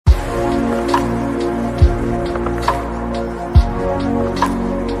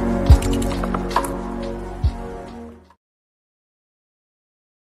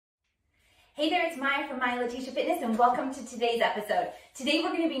it's Maya from Maia Letitia Fitness and welcome to today's episode. Today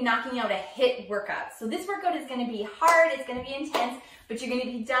we're going to be knocking out a HIIT workout. So this workout is going to be hard, it's going to be intense, but you're going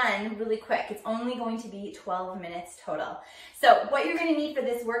to be done really quick. It's only going to be 12 minutes total. So what you're going to need for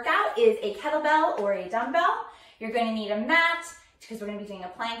this workout is a kettlebell or a dumbbell. You're going to need a mat because we're going to be doing a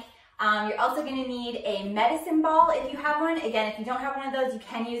plank. You're also going to need a medicine ball if you have one. Again, if you don't have one of those, you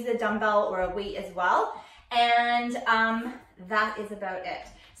can use a dumbbell or a weight as well. And that is about it.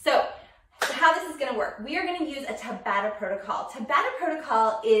 So how this is going to work, we are going to use a Tabata protocol. Tabata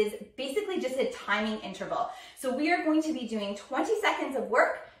protocol is basically just a timing interval. So we are going to be doing 20 seconds of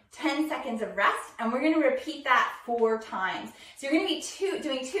work, 10 seconds of rest, and we're going to repeat that 4 times. So you're going to be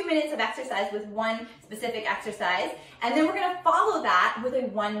doing 2 minutes of exercise with one specific exercise, and then we're going to follow that with a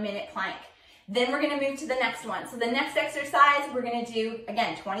 1-minute plank. Then we're going to move to the next one. So the next exercise, we're going to do,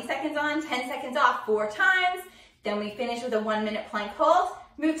 again, 20 seconds on, 10 seconds off, 4 times. Then we finish with a 1-minute plank hold,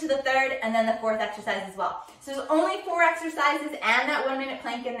 move to the third, and then the 4th exercise as well. So there's only 4 exercises and that 1-minute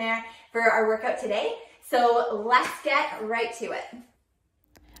plank in there for our workout today. So let's get right to it.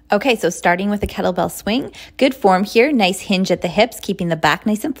 Okay, so starting with a kettlebell swing, good form here, nice hinge at the hips, keeping the back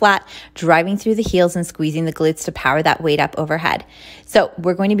nice and flat, driving through the heels and squeezing the glutes to power that weight up overhead. So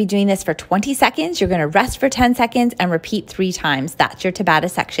we're going to be doing this for 20 seconds. You're going to rest for 10 seconds and repeat 3 times. That's your Tabata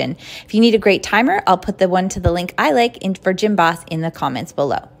section. If you need a great timer, I'll put the one to the link I like for Gym Boss in the comments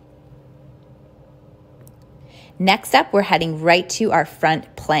below. Next up, we're heading right to our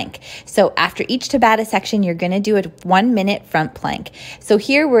front plank. So after each Tabata section, you're going to do a 1-minute front plank. So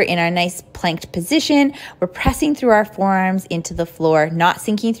here we're in our nice planked position. We're pressing through our forearms into the floor, not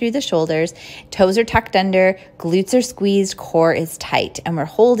sinking through the shoulders. Toes are tucked under, glutes are squeezed, core is tight, and we're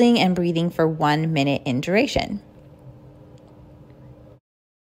holding and breathing for 1 minute in duration.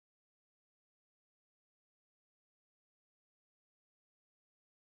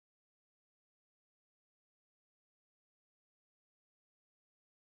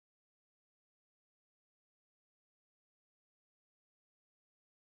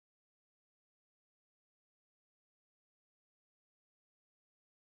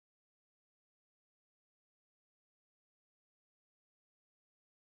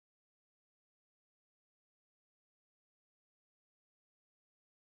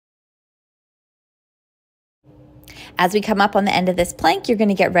 As we come up on the end of this plank, you're going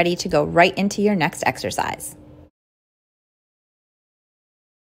to get ready to go right into your next exercise.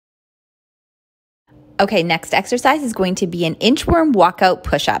 Okay, next exercise is going to be an inchworm walkout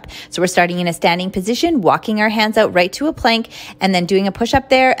push-up. So we're starting in a standing position, walking our hands out right to a plank, and then doing a push-up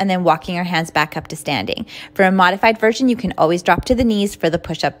there, and then walking our hands back up to standing. For a modified version, you can always drop to the knees for the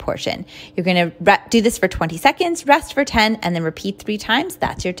push-up portion. You're going to do this for 20 seconds, rest for 10, and then repeat 3 times.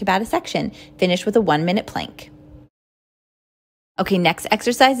 That's your Tabata section. Finish with a 1-minute plank. Okay, next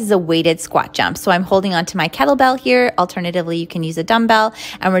exercise is a weighted squat jump. So I'm holding onto my kettlebell here. Alternatively, you can use a dumbbell,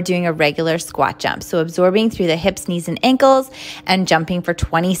 and we're doing a regular squat jump. So absorbing through the hips, knees, and ankles and jumping for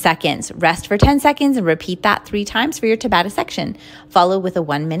 20 seconds. Rest for 10 seconds and repeat that 3 times for your Tabata section. Follow with a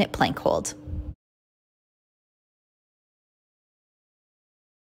 1-minute plank hold.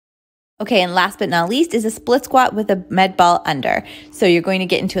 Okay, and last but not least is a split squat with a med ball under. So you're going to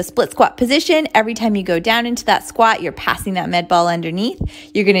get into a split squat position. Every time you go down into that squat, you're passing that med ball underneath.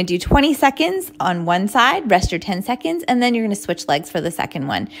 You're going to do 20 seconds on one side, rest your 10 seconds, and then you're going to switch legs for the second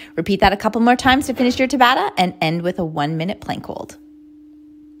one. Repeat that a couple more times to finish your Tabata and end with a 1-minute plank hold.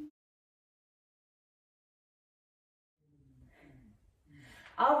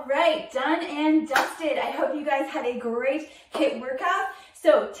 All right, done and dusted. I hope you guys had a great HIIT workout.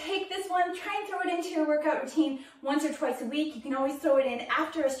 So take this one, try and throw it into your workout routine once or twice a week. You can always throw it in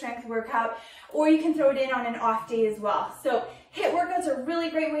after a strength workout, or you can throw it in on an off day as well. So HIIT workouts are a really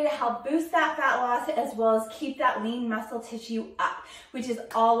great way to help boost that fat loss as well as keep that lean muscle tissue up, which is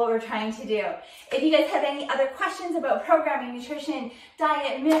all what we're trying to do. If you guys have any other questions about programming, nutrition,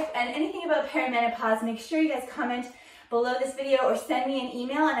 diet, myth, and anything about perimenopause, make sure you guys comment below this video or send me an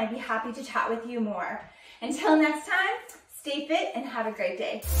email and I'd be happy to chat with you more. Until next time, stay fit and have a great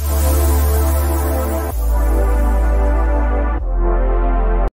day.